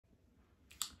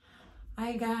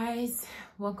Hi guys,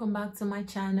 welcome back to my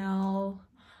channel.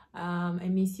 I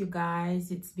miss you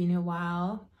guys. It's been a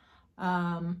while.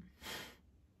 I'm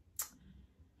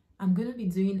gonna be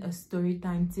doing a story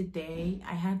time today.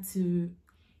 I had to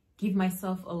give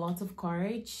myself a lot of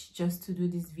courage just to do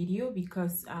this video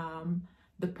because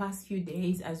the past few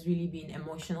days has really been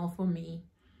emotional for me,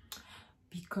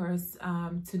 because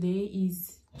today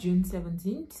is June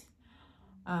 17th,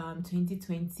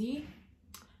 2020.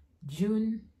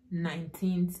 June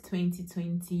 19th,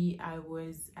 2020, I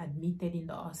was admitted in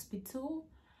the hospital.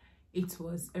 It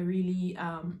was a really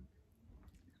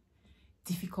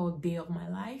difficult day of my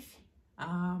life.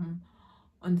 On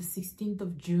the 16th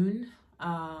of June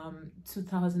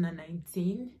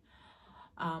 2019,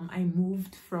 I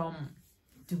moved from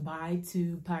Dubai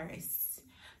to Paris.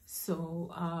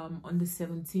 So on the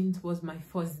 17th was my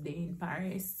first day in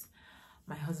Paris.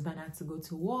 My husband had to go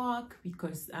to work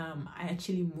because I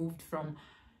actually moved from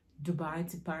Dubai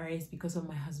to Paris because of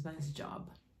my husband's job.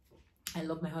 I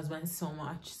love my husband so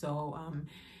much. So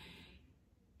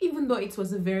even though it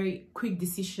was a very quick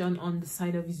decision on the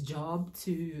side of his job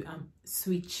to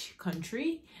switch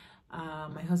country,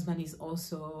 my husband is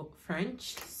also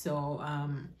French. So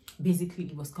basically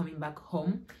he was coming back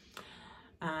home,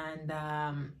 and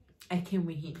I came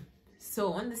with him.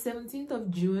 So on the 17th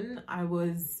of June, I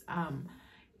was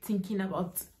thinking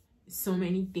about so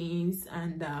many things,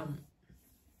 and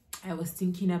I was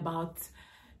thinking about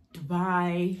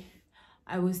Dubai.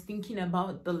 I was thinking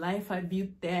about the life I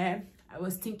built there. I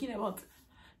was thinking about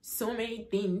so many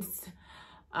things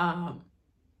that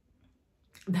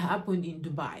happened in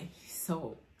Dubai.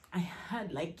 So I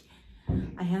had like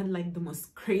the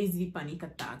most crazy panic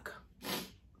attack.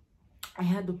 I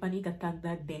had the panic attack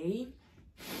that day.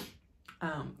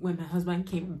 When my husband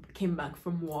came back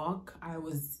from work.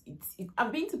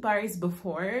 I've been to Paris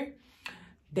before.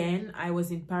 Then I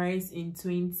was in Paris in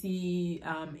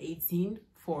 2018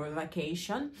 for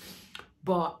vacation,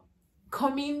 but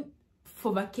coming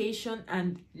for vacation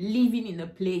and living in a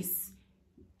place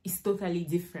is totally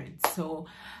different. So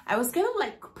I was kind of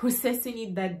like processing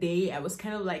it that day. I was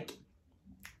kind of like,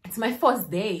 it's my first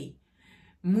day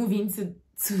moving to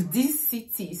this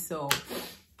city. So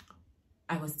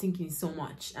I was thinking so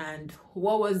much, and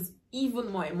what was even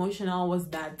more emotional was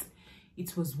that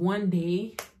it was one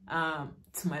day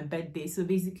to my birthday. So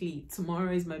basically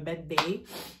tomorrow is my birthday,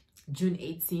 June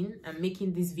 18. I'm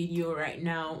making this video right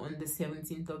now on the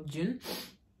 17th of June.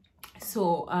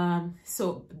 So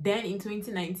so then in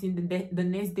 2019, the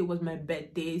next day was my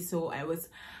birthday. So I was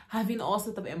having all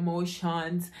sorts of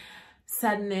emotions: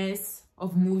 sadness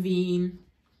of moving,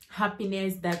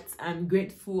 happiness that I'm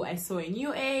grateful I saw a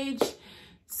new age.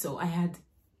 So I had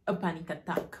a panic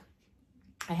attack.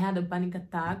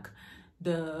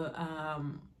 The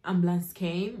ambulance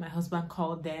came. My husband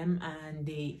called them and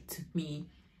they took me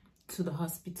to the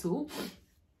hospital.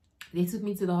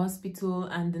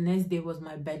 And the next day was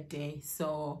my birthday.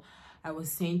 So I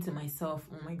was saying to myself,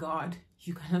 oh my God,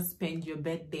 you cannot spend your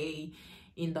birthday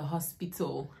in the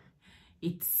hospital.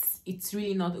 It's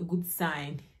really not a good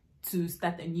sign to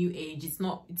start a new age. It's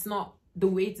not the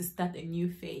way to start a new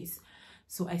phase.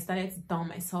 So I started to tell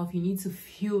myself, you need to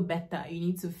feel better. You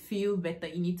need to feel better.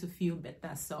 You need to feel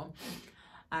better. So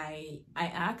I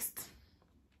asked.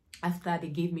 After they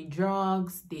gave me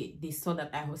drugs, they saw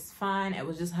that I was fine. I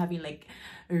was just having like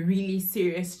a really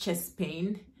serious chest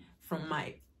pain from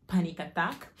my panic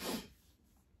attack.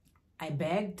 I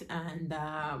begged, and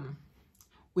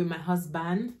with my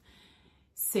husband,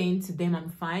 saying to them I'm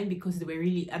fine, because they were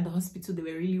really at the hospital. They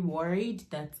were really worried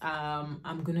that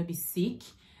I'm gonna be sick.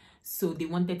 So they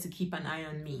wanted to keep an eye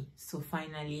on me. So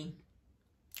finally,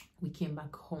 we came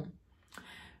back home.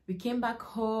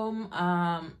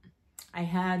 I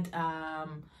had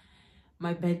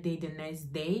my birthday the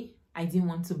next day. I didn't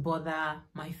want to bother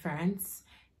my friends,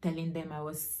 telling them I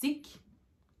was sick.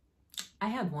 I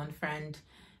had one friend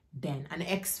then, an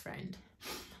ex-friend.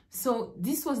 So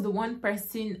this was the one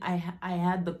person I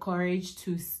had the courage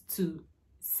to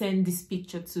send this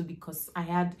picture to, because I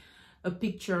had a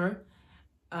picture.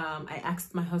 I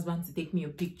asked my husband to take me a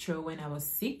picture when I was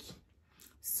sick.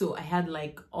 So I had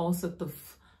like all sorts of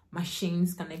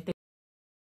machines connected.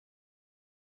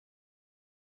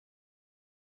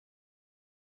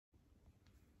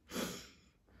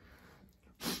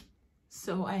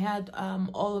 So I had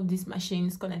all of these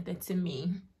machines connected to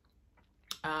me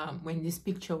when this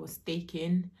picture was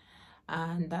taken.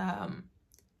 And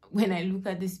when I look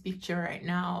at this picture right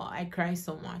now, I cry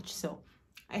so much. So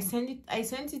I sent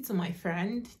it to my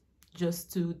friend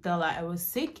just to tell her I was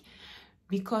sick,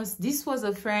 because this was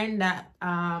a friend that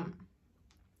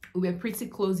we were pretty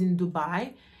close in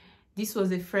Dubai. This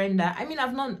was a friend that, I mean,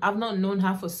 I've not known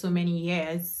her for so many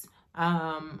years,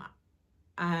 but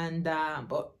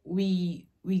we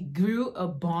grew a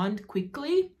bond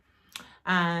quickly,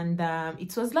 and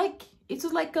it was like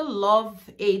a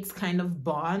love-hate kind of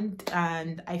bond,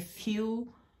 and I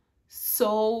feel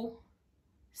so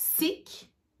sick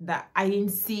that I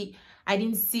didn't see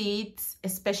it,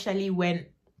 especially when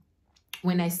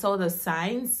I saw the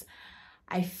signs.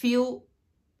 I feel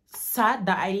sad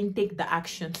that I didn't take the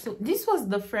action. So this was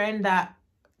the friend that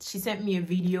she sent me a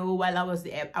video while I was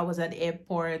at the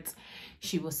airport.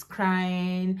 She was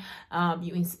crying.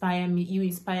 You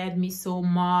inspired me so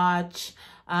much,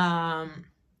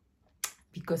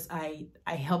 because I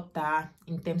helped her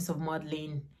in terms of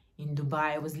modeling in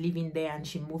Dubai. I was living there and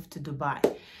she moved to Dubai.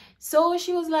 So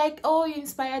she was like, oh, you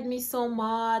inspired me so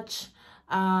much.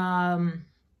 I'm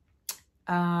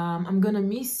gonna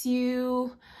miss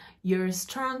you. You're a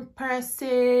strong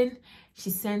person. She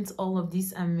sent all of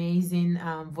these amazing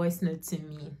voice notes to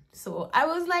me. So I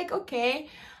was like, okay,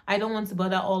 I don't want to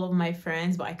bother all of my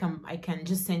friends, but I can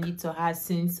just send it to her,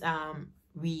 since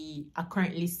we are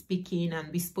currently speaking,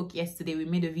 and we spoke yesterday. We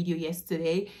made a video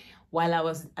yesterday while I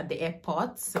was at the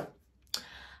airport. So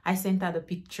I sent her the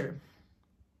picture,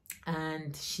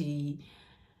 and she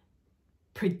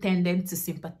pretended to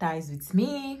sympathize with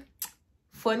me.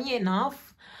 Funny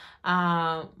enough,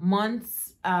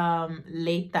 months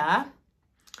later,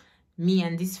 me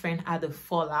and this friend had a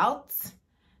fallout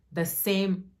the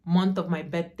same month of my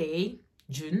birthday,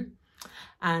 June.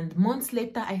 And months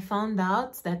later, I found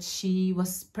out that she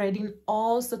was spreading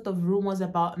all sorts of rumors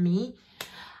about me.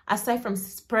 Aside from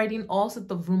spreading all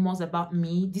sorts of rumors about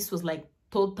me, this was like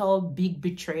total big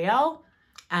betrayal.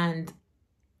 And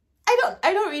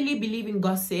I don't really believe in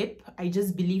gossip. I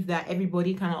just believe that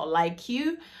everybody cannot like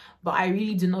you, but I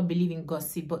really do not believe in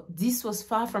gossip. But this was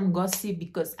far from gossip,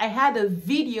 because I had a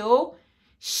video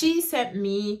she sent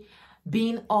me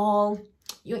being all,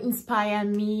 you inspire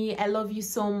me, I love you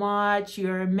so much,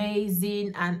 you're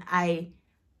amazing. And I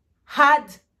had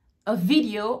a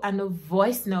video and a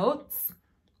voice note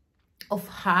of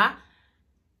her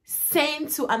saying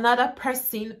to another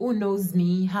person who knows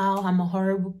me how I'm a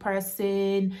horrible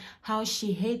person, how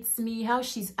she hates me, how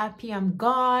she's happy I'm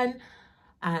gone.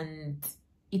 And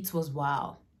it was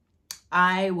wow.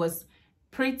 I was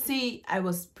pretty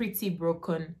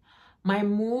broken. My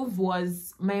move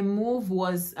was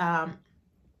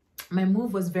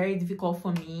very difficult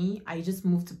for me. I just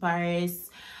moved to Paris.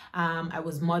 I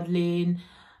was modeling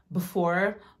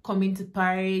before coming to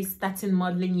Paris, starting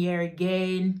modeling here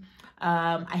again.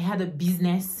 I had a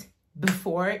business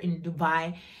before in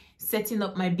Dubai, setting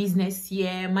up my business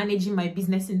here, managing my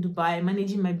business in Dubai,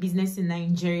 managing my business in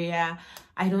Nigeria.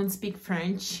 I don't speak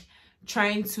French.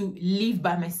 Trying to live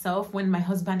by myself when my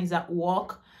husband is at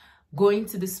work, going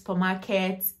to the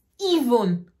supermarket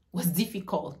even was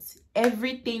difficult.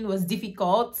 Everything was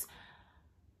difficult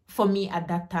for me at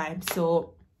that time.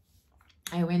 So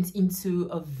I went into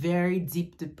a very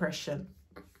deep depression.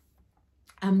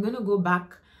 I'm gonna go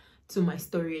back to my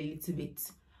story a little bit.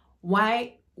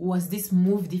 Why was this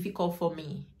move difficult for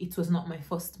me? It was not my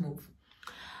first move.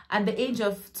 At the age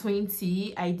of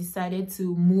 20, I decided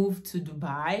to move to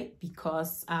Dubai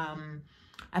because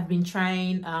I've been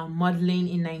trying modeling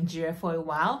in Nigeria for a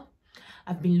while.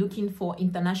 I've been looking for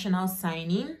international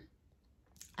signing,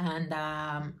 and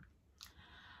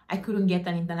I couldn't get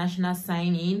an international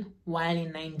signing while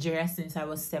in Nigeria since I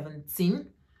was 17.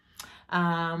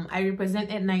 I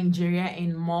represented Nigeria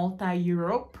in Malta,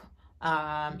 Europe,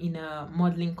 in a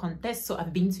modeling contest. So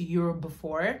I've been to Europe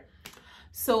before.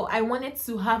 So I wanted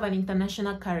to have an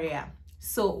international career.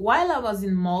 So while I was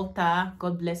in Malta,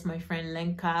 God bless my friend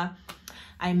Lenka,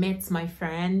 I met my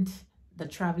friend, the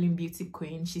traveling beauty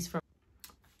queen. She's from,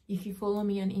 if you follow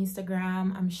me on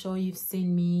Instagram, I'm sure you've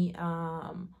seen me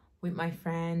with my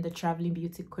friend, the traveling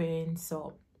beauty queen.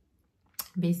 So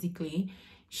basically,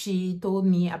 she told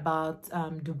me about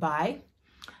Dubai,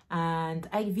 and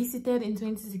I visited in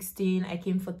 2016. I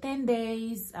came for 10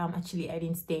 days. Actually, I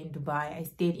didn't stay in Dubai. I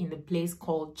stayed in a place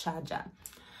called Sharjah.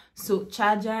 So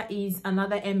Sharjah is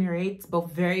another Emirates, but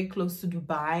very close to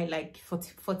Dubai, like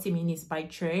 40 minutes by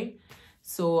train.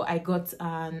 So I got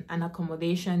an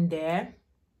accommodation there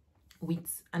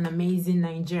with an amazing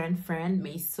Nigerian friend.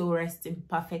 May his soul rest in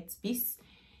perfect peace.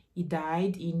 He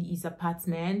died in his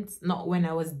apartment, not when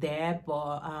I was there,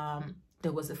 but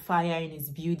there was a fire in his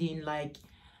building like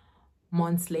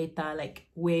months later, like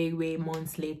way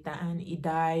months later, and he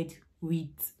died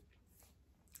with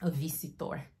a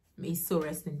visitor. May his soul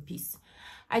rest in peace.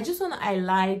 I just want to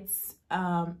highlight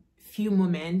few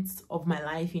moments of my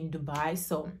life in Dubai.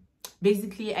 So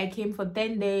Basically, I came for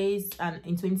 10 days and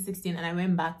in 2016, and I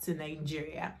went back to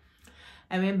Nigeria.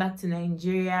 Things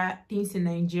in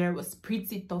Nigeria was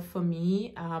pretty tough for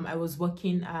me. I was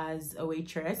working as a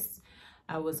waitress.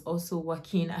 I was also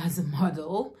working as a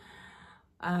model,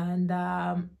 and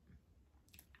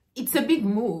it's a big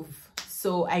move,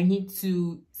 so I need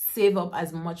to save up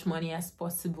as much money as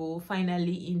possible.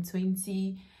 Finally, in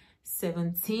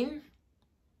 2017,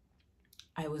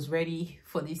 I was ready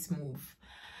for this move.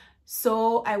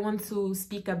 So I want to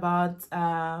speak about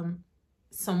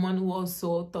someone who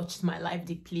also touched my life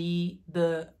deeply,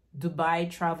 the Dubai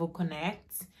Travel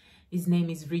Connect. His name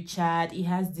is Richard. He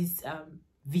has this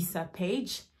visa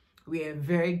page. We are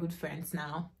very good friends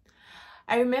now.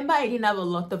 I remember I didn't have a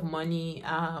lot of money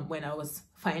when I was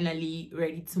finally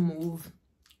ready to move.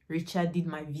 Richard did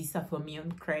my visa for me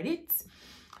on credit,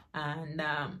 and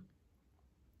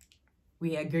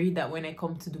we agreed that when I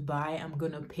come to Dubai, I'm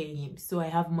gonna pay him. So I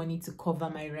have money to cover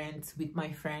my rent with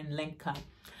my friend Lenka.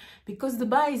 Because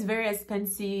Dubai is very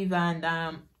expensive, and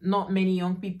not many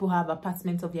young people have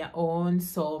apartments of their own.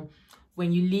 So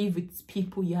when you live with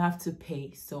people, you have to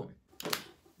pay. So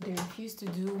they refused to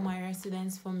do my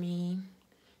residence for me.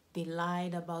 They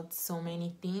lied about so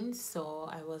many things. So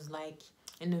I was like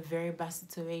in a very bad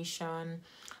situation.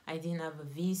 I didn't have a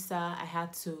visa. I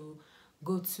had to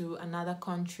go to another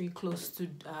country close to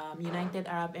United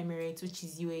Arab Emirates, which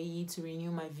is UAE, to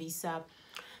renew my visa.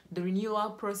 The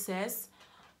renewal process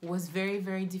was very,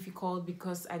 very difficult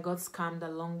because I got scammed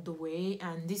along the way,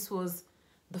 and this was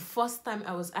the first time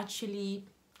I was actually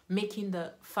making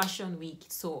the fashion week.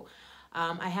 So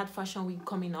I had fashion week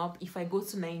coming up. If I go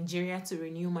to Nigeria to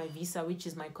renew my visa, which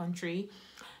is my country,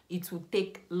 it would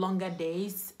take longer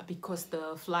days because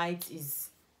the flight is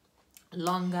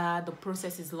longer, the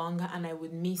process is longer, and I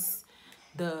would miss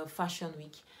the fashion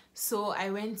week. So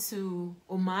I went to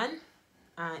Oman.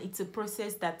 It's a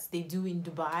process that they do in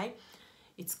Dubai.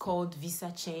 It's called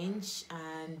visa change,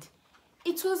 and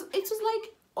it was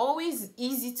like always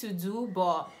easy to do,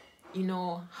 but you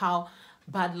know how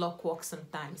bad luck works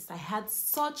sometimes. I had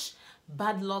such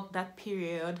bad luck that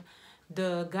period.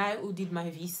 The guy who did my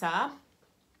visa,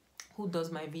 who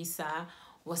does my visa,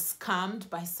 was scammed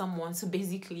by someone. So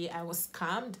basically I was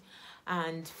scammed,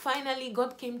 and finally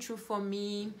God came through for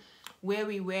me. Where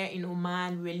we were in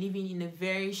Oman, we were living in a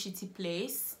very shitty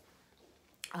place.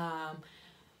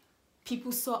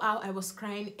 People saw how I was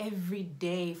crying every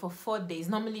day for 4 days.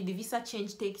 Normally the visa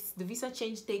change takes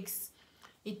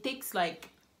like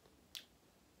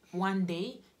 1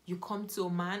 day. You come to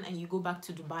Oman and you go back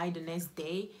to Dubai the next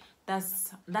day.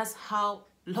 That's how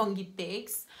long it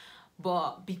takes.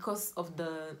 But because of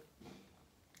the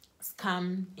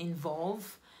scam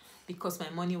involved, because my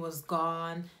money was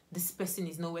gone, this person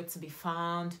is nowhere to be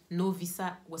found, no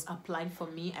visa was applied for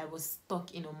me, I was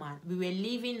stuck in Oman. We were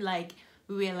living like,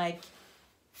 we were like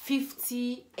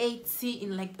 50, 80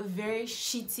 in like a very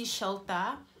shitty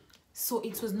shelter. So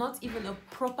it was not even a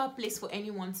proper place for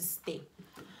anyone to stay.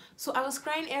 So I was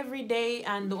crying every day,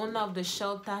 and the owner of the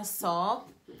shelter saw,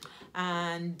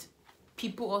 and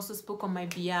people also spoke on my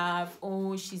behalf.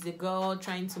 Oh, she's a girl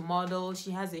trying to model.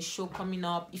 She has a show coming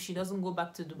up. If she doesn't go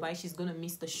back to Dubai, she's going to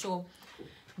miss the show.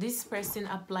 This person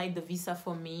applied the visa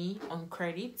for me on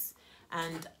credits.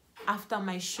 And after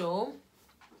my show,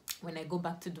 when I go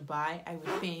back to Dubai, I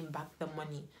will pay him back the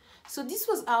money. So this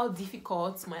was how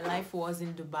difficult my life was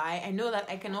in Dubai. I know that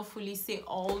I cannot fully say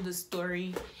all the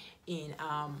story in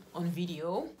on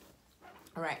video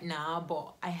right now,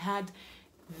 but I had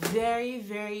very,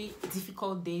 very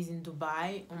difficult days in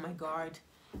Dubai. Oh my God,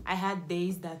 I had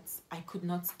days that I could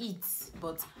not eat,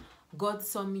 but God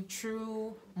saw me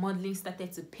through. Modeling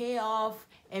started to pay off.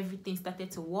 Everything started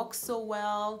to work so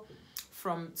well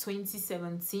from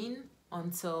 2017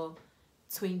 until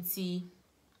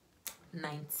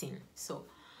 2019. So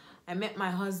I met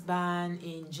my husband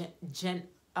in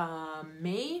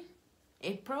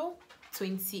April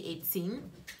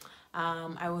 2018.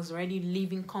 I was already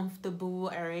living comfortable.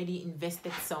 I already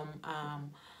invested some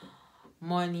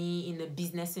money in a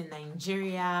business in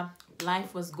Nigeria.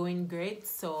 Life was going great,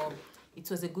 so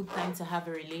it was a good time to have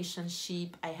a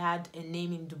relationship. I had a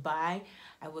name in Dubai.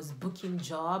 I was booking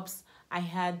jobs. I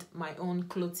had my own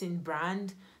clothing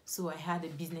brand, so I had a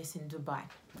business in Dubai.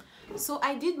 So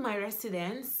I did my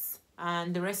residence,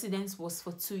 and the residence was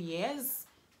for 2 years.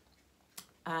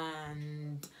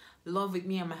 And love with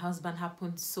me and my husband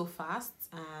happened so fast,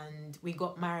 and we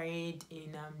got married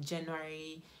in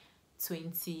January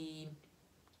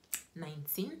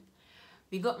 2019.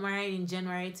 We got married in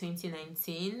January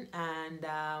 2019, and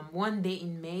one day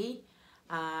in May,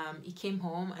 he came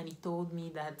home and he told me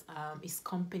that his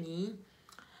company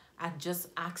I just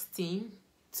asked him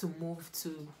to move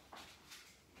to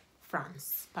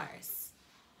France, Paris.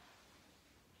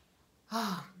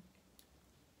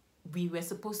 We were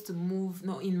supposed to move,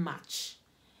 no, in March.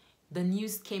 The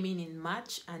news came in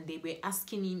March, and they were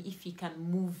asking him if he can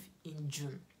move in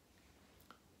June.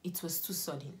 It was too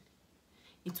sudden.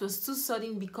 It was too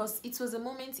sudden because it was a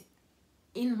moment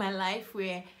in my life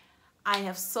where I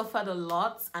have suffered a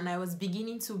lot, and I was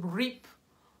beginning to reap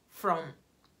from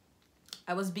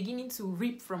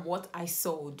what I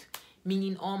sowed,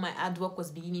 meaning all my hard work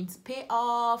was beginning to pay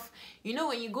off. You know,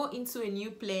 when you go into a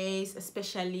new place,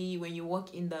 especially when you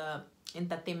work in the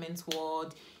entertainment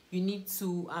world, you need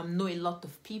to know a lot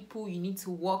of people. You need to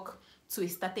work to a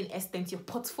certain extent. Your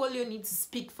portfolio needs to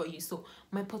speak for you. So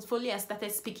my portfolio has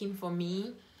started speaking for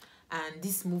me, and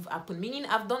this move happened. Meaning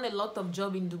I've done a lot of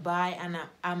job in Dubai, and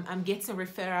I'm getting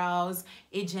referrals.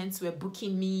 Agents were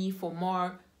booking me for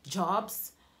more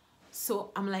jobs.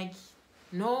 So I'm like,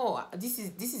 no, this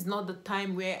is not the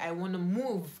time where I want to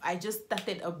move. I just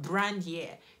started a brand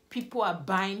here. People are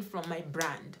buying from my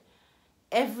brand.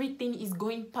 Everything is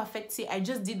going perfect. See, I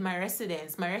just did my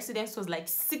residence. My residence was like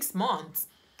 6 months.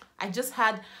 I just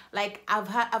had, like,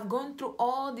 I've gone through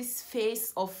all this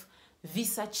phase of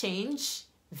visa changes,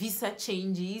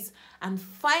 and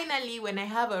finally when I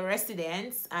have a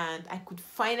residence and I could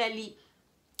finally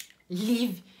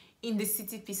live in the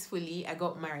city peacefully, I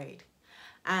got married.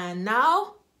 And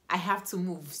now I have to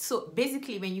move. So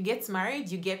basically when you get married,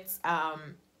 you get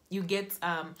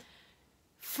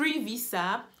free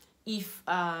visa if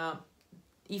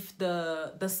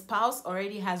the spouse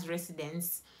already has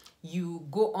residence. You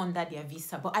go under their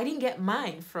visa. But I didn't get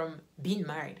mine from being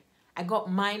married. I got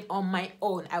mine on my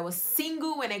own. I was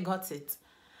single when I got it.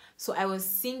 So I was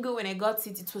single when I got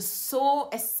it. It was so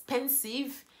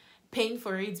expensive paying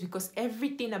for it because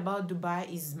everything about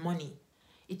Dubai is money.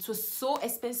 It was so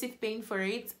expensive paying for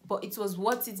it, but it was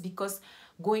worth it because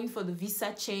going for the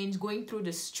visa change, going through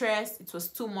the stress, it was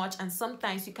too much. And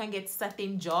sometimes you can't get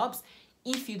certain jobs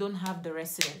if you don't have the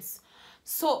residence.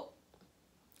 So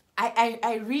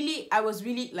I was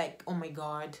really like, oh my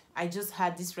God, I just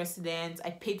had this residence.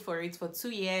 I paid for it for 2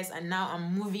 years, and now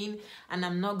I'm moving and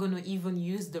I'm not going to even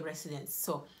use the residence.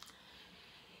 So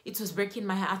it was breaking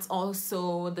my heart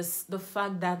also, the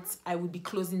fact that I would be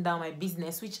closing down my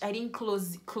business, which I didn't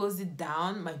close it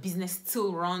down. My business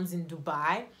still runs in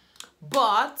Dubai.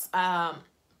 But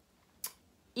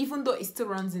even though it still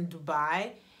runs in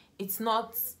Dubai, it's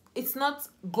not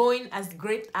going as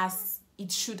great as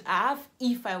it should have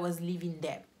if I was living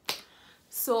there.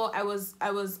 So I was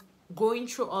going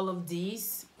through all of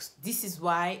this. This is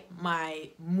why my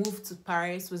move to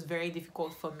Paris was very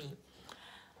difficult for me.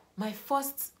 My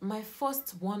first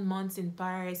 1 month in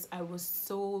Paris, I was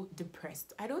so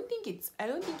depressed. I don't think it's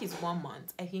 1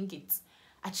 month. I think it's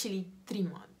actually 3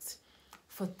 months.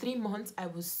 For 3 months, I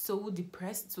was so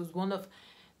depressed. It was one of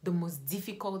the most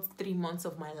difficult 3 months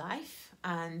of my life.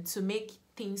 And to make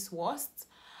things worse,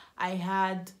 I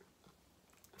had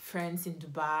friends in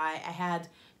Dubai. I had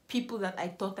people that I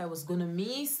thought I was gonna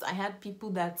miss. I had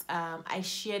people that I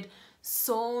shared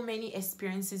so many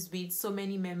experiences with, so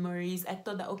many memories. I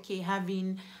thought that, okay,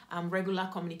 having regular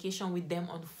communication with them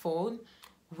on phone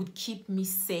would keep me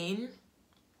sane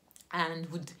and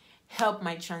would help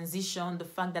my transition. The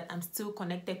fact that I'm still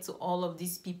connected to all of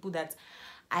these people that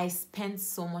I spent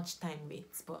so much time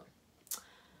with. But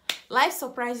life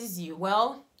surprises you.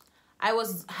 Well, I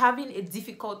was having a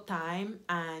difficult time,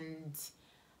 and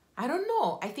I don't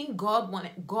know. I think God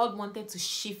wanted to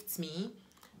shift me.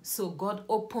 So God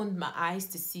opened my eyes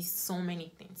to see so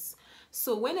many things.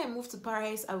 So when I moved to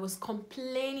Paris, I was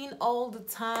complaining all the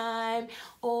time.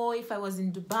 Oh, if I was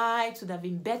in Dubai, it would have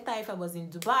been better. If I was in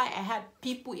Dubai, I had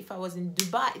people. If I was in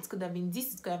Dubai, it could have been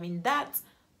this, it could have been that.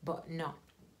 But no.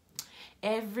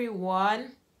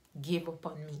 Everyone gave up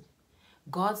on me.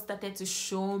 God started to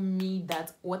show me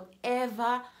that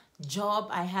whatever job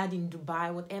I had in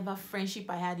Dubai, whatever friendship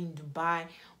I had in Dubai,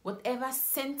 whatever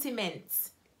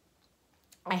sentiments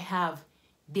I have,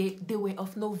 they were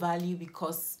of no value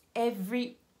because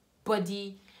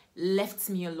everybody left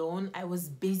me alone. I was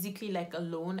basically like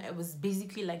alone. I was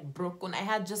basically like broken. I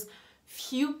had just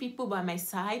few people by my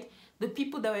side. The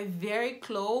people that were very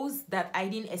close that I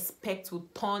didn't expect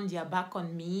would turn their back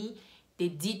on me, they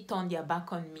did turn their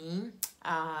back on me.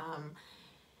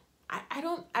 I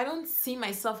don't see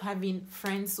myself having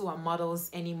friends who are models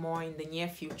anymore in the near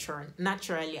future.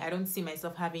 Naturally, I don't see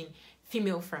myself having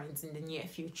female friends in the near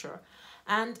future.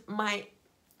 And my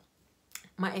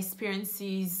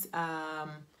experiences,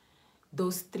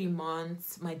 those 3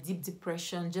 months, my deep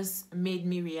depression just made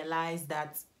me realize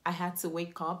that I had to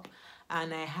wake up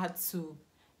and I had to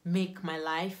make my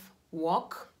life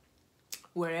work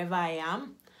wherever I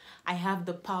am. I have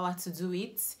the power to do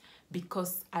it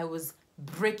because I was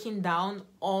breaking down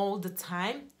all the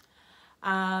time.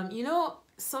 You know,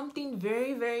 something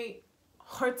very, very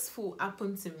hurtful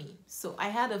happened to me. So I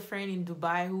had a friend in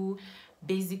Dubai who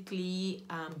basically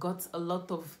got a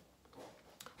lot of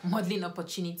modeling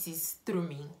opportunities through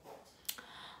me.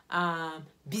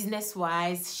 Business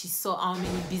wise, she saw how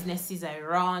many businesses I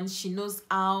run. She knows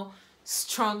how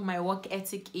strong my work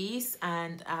ethic is,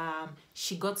 and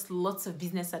she got lots of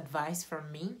business advice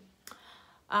from me.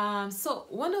 So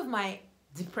one of my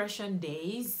depression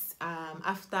days,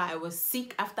 after I was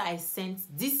sick, after I sent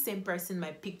this same person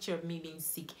my picture of me being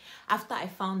sick, after I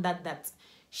found out that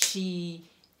she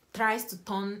tries to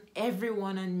turn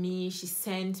everyone on me, she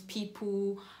sent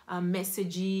people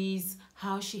messages,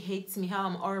 how she hates me, how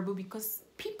I'm horrible, because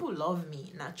people love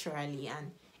me naturally,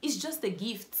 and it's just a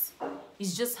gift.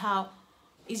 It's just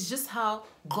how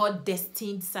God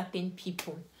destined certain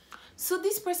people. So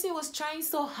this person was trying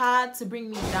so hard to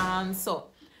bring me down. So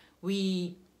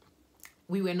we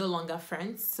were no longer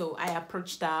friends. So I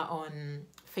approached her on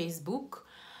Facebook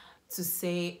to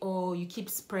say, oh, you keep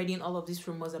spreading all of these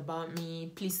rumors about me,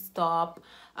 please stop.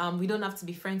 We don't have to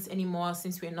be friends anymore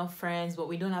since we're not friends, but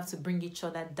we don't have to bring each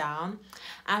other down.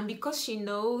 And because she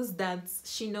knows that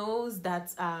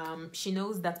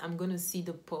I'm going to see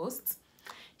the post,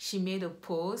 she made a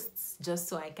post just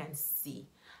so I can see.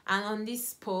 And on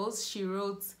this post, she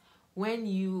wrote, when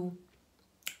you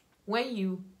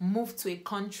move to a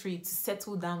country to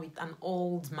settle down with an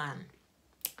old man,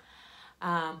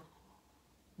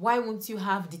 why won't you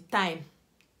have the time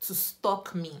to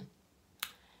stalk me?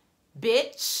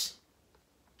 Bitch,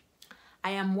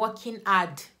 I am working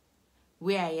hard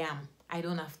where I am. I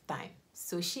don't have time.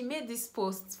 So she made this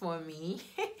post for me.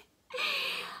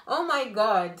 Oh my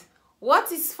God.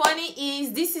 What is funny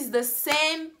is this is the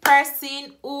same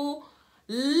person who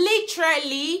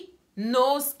literally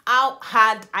knows how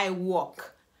hard I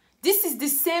work. This is the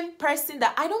same person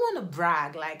that I don't want to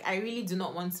brag. Like, I really do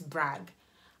not want to brag.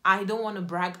 I don't want to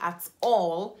brag at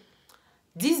all.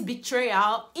 This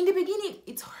betrayal, in the beginning,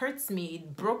 it hurts me.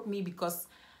 It broke me because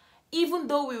even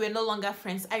though we were no longer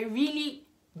friends, I really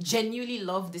genuinely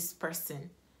love this person.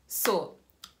 So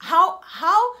how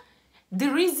the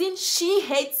reason she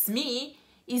hates me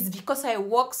is because I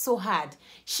work so hard.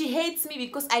 She hates me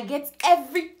because I get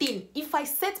everything. If I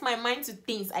set my mind to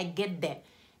things, I get them.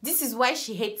 This is why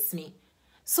she hates me.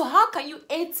 So how can you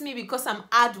hate me because I'm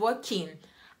hardworking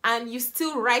and you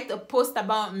still write a post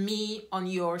about me on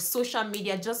your social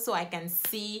media just so I can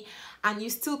see, and you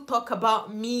still talk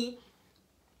about me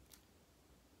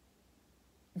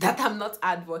that I'm not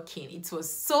hardworking? It was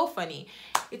so funny.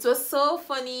 It was so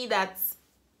funny that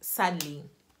sadly,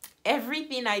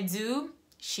 everything I do,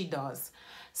 she does.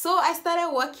 So I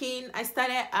started working. I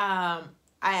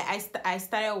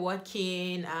started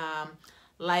working.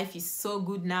 Life is so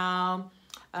good now.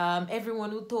 Everyone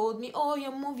who told me, oh,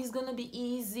 your move is gonna be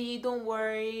easy, don't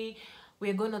worry,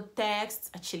 we're gonna text.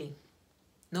 Actually,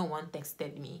 no one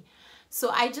texted me. So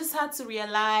I just had to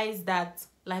realize that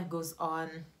life goes on.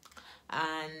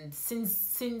 And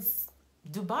since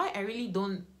Dubai, I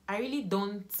really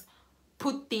don't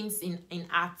put things in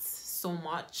acts so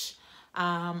much.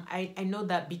 I know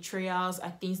that betrayals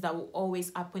are things that will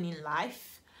always happen in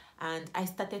life, and I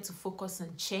started to focus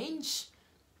on change.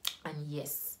 And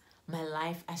yes, my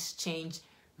life has changed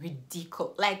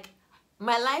ridiculous. Like,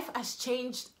 my life has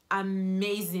changed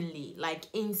amazingly, like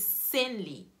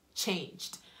insanely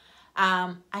changed.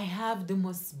 I have the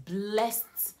most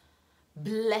blessed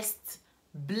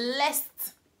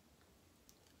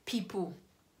people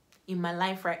in my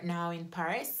life right now in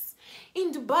Paris.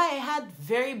 In Dubai, I had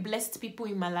very blessed people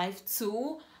in my life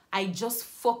too. I just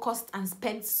focused and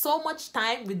spent so much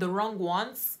time with the wrong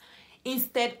ones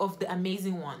instead of the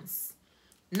amazing ones.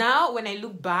 Now, when I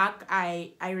look back,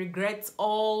 I regret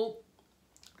all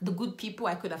the good people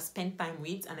I could have spent time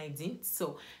with and I didn't.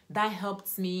 So that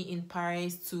helped me in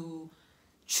Paris to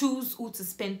choose who to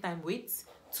spend time with,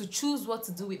 to choose what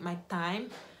to do with my time,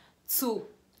 to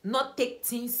not take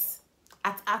things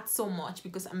at heart so much,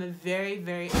 because I'm a very,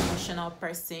 very emotional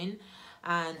person,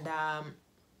 and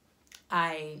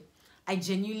I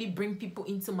genuinely bring people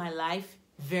into my life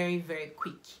very, very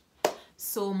quick.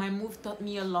 So my move taught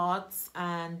me a lot,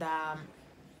 and I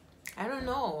don't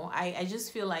know, I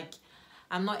just feel like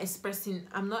I'm not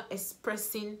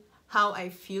expressing how I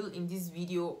feel in this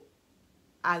video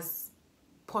as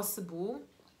possible.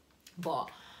 But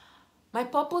my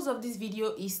purpose of this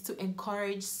video is to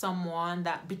encourage someone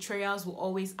that betrayals will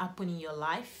always happen in your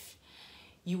life.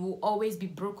 You will always be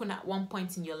broken at one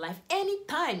point in your life.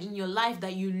 Anytime in your life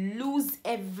that you lose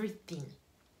everything,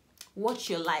 watch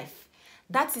your life.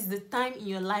 That is the time in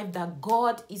your life that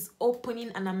God is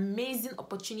opening an amazing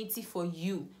opportunity for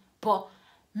you. But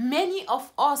many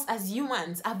of us as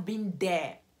humans have been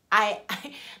there.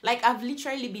 I've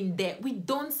literally been there. We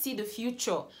don't see the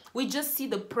future. We just see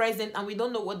the present and we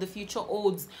don't know what the future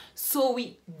holds. So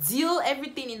we deal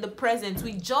everything in the present.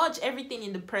 We judge everything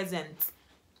in the present.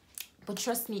 But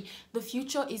trust me, the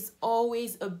future is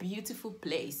always a beautiful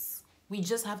place. We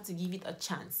just have to give it a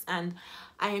chance. And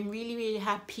I am really, really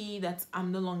happy that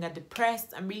I'm no longer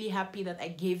depressed. I'm really happy that I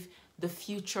gave the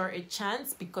future a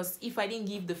chance, because if I didn't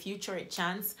give the future a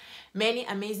chance, many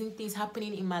amazing things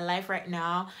happening in my life right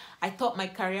now. I thought my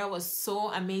career was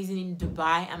so amazing in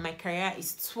Dubai, and my career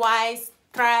is twice,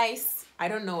 thrice, I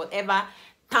don't know, whatever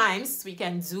times we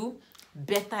can do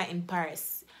better in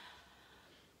Paris.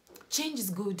 Change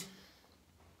is good,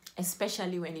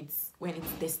 especially when it's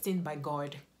destined by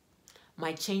God.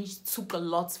 My change took a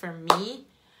lot from me,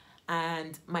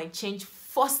 and my change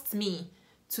forced me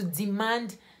to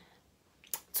demand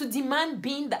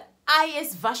being the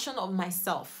highest version of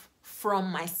myself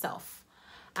from myself.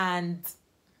 And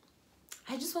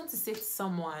I just want to say to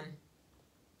someone,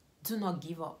 do not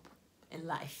give up in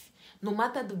life. No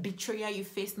matter the betrayal you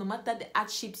face, no matter the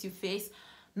hardships you face,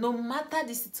 no matter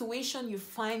the situation you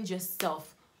find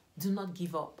yourself, do not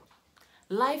give up.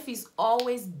 Life is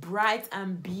always bright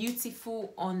and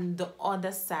beautiful on the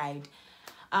other side.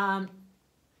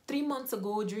 3 months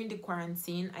ago, during the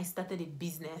quarantine, I started a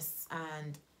business,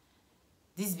 and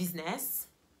this business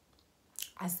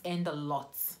has earned a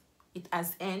lot. It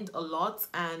has earned a lot,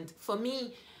 and for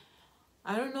me,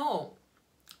 I don't know,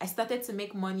 I started to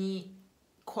make money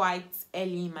quite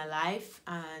early in my life,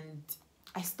 and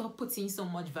I stopped putting so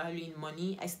much value in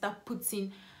money. I stopped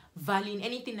putting value in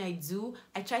anything I do.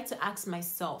 I try to ask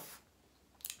myself,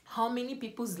 how many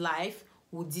people's life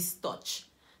would this touch?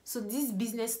 So this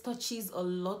business touches a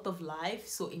lot of life,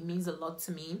 so it means a lot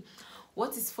to me.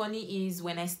 What is funny is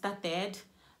when I started,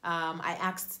 I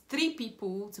asked 3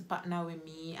 people to partner with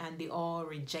me, and they all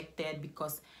rejected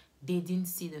because they didn't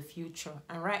see the future.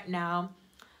 And right now,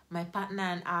 my partner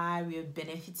and I, we are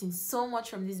benefiting so much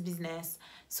from this business.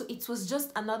 So it was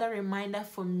just another reminder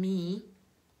for me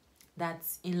that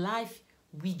in life,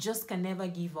 we just can never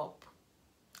give up.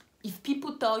 If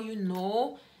people tell you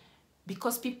no,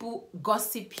 because people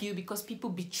gossip you, because people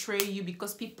betray you,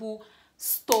 because people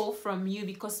stole from you,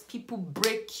 because people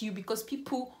break you, because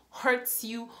people hurt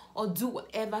you or do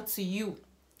whatever to you,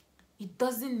 it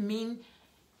doesn't mean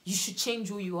you should change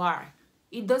who you are.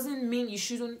 It doesn't mean you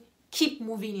shouldn't keep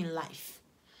moving in life.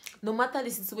 No matter the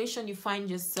situation you find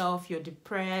yourself, you're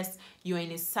depressed, you're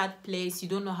in a sad place, you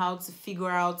don't know how to figure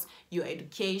out your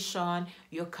education,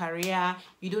 your career,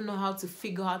 you don't know how to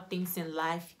figure out things in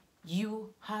life,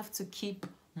 you have to keep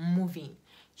moving.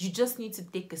 You just need to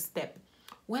take a step.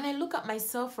 When I look at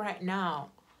myself right now,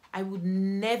 I would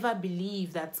never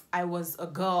believe that I was a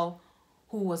girl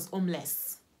who was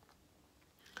homeless.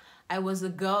 I was a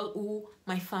girl who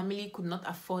my family could not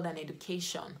afford an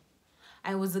education.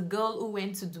 I was a girl who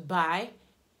went to Dubai.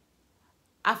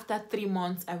 After 3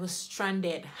 months, I was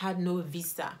stranded, had no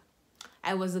visa.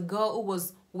 I was a girl who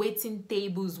was waiting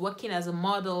tables, working as a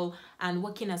model, and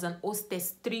working as an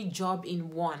hostess, 3 jobs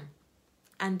in one.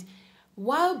 And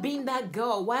while being that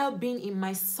girl, while being in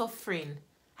my suffering,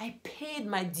 I paid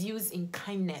my dues in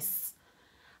kindness.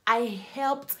 I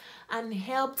helped and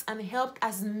helped and helped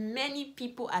as many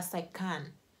people as I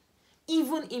can,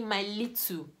 even in my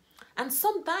little. And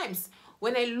sometimes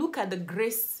when I look at the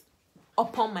grace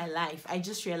upon my life, I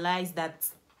just realize that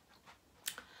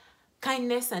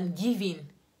kindness and giving,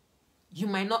 you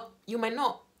might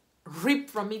not reap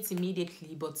from it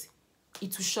immediately, but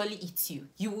it will surely eat you.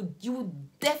 You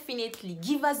would definitely,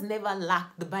 givers never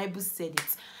lack. The Bible said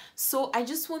it. So I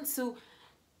just want to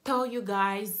tell you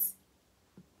guys,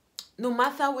 no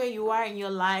matter where you are in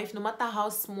your life, no matter how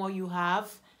small you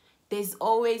have, there's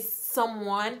always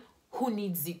someone who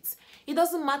needs it. It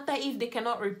doesn't matter if they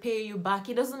cannot repay you back.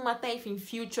 It doesn't matter if in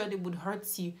future they would hurt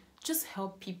you. Just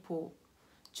help people.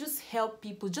 Just help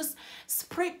people. Just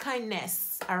spread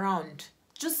kindness around.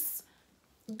 Just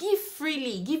give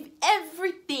freely. Give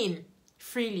everything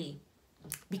freely.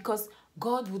 Because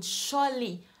God would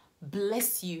surely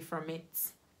bless you from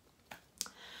it.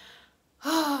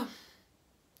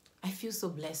 I feel so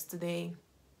blessed today.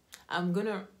 I'm going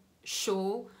to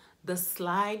show the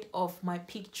slide of my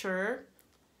picture,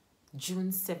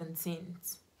 June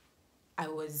 17th. I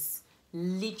was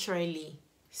literally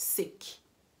sick.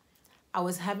 I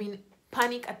was having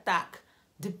panic attack,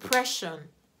 depression.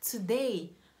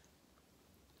 Today,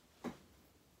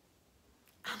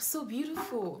 I'm so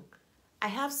beautiful. I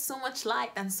have so much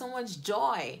light and so much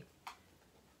joy.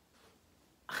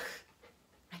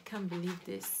 I can't believe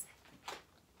this.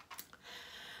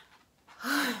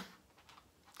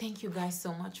 Thank you guys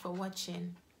so much for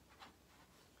watching.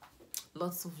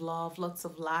 Lots of love, lots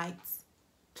of light.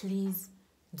 Please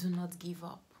do not give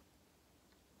up.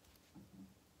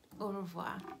 Au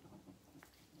revoir.